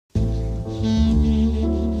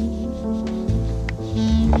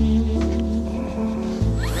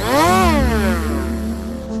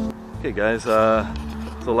Okay guys,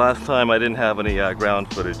 so last time I didn't have any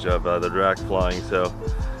ground footage of the Drak flying, so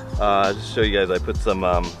just to show you guys, I put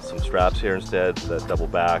some straps here instead that double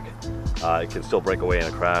back. It can still break away in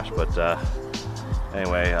a crash, but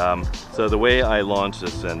anyway, so the way I launch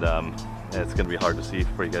this, and it's going to be hard to see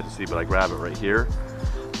for you guys to see, but I grab it right here,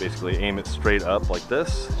 basically aim it straight up like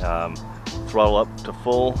this, throttle up to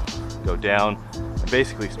full, go down, and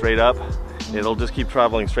basically straight up. It'll just keep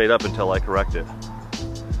traveling straight up until I correct it.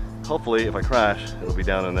 Hopefully, if I crash, it'll be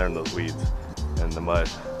down in there in those weeds and the mud.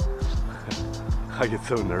 I get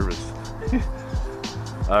so nervous.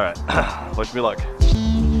 Alright, wish me luck.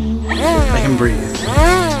 I can breathe.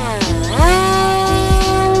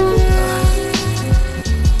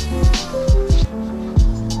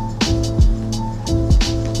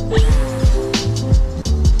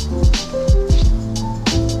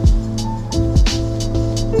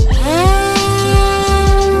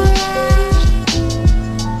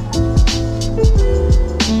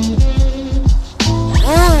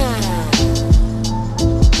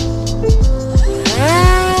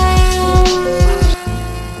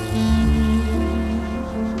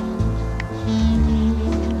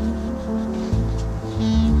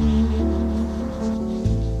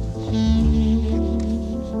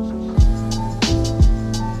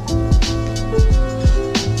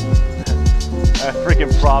 That freaking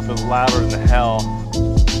prop is louder than hell.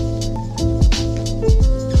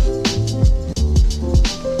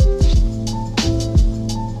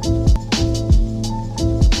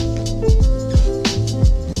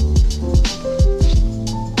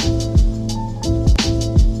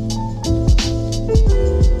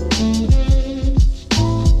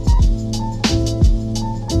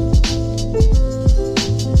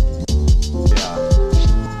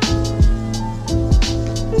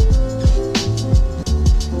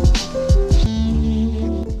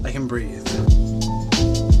 Breathe.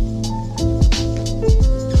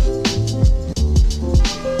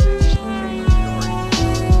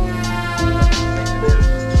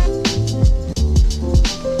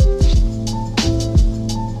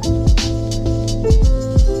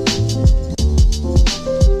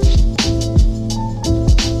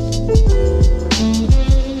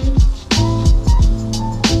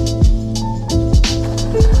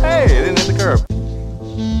 Hey, it didn't hit the curb.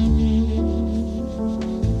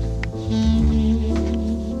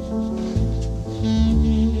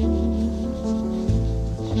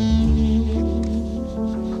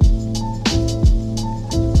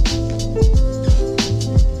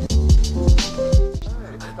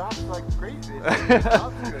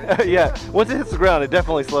 Yeah, once it hits the ground, it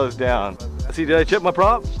definitely slows down. See, did I chip my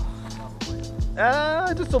prop? Just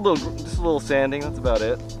a little sanding. That's about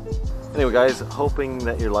it. Anyway, guys, hoping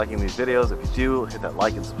that you're liking these videos. If you do, hit that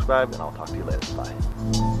like and subscribe, and I'll talk to you later. Bye.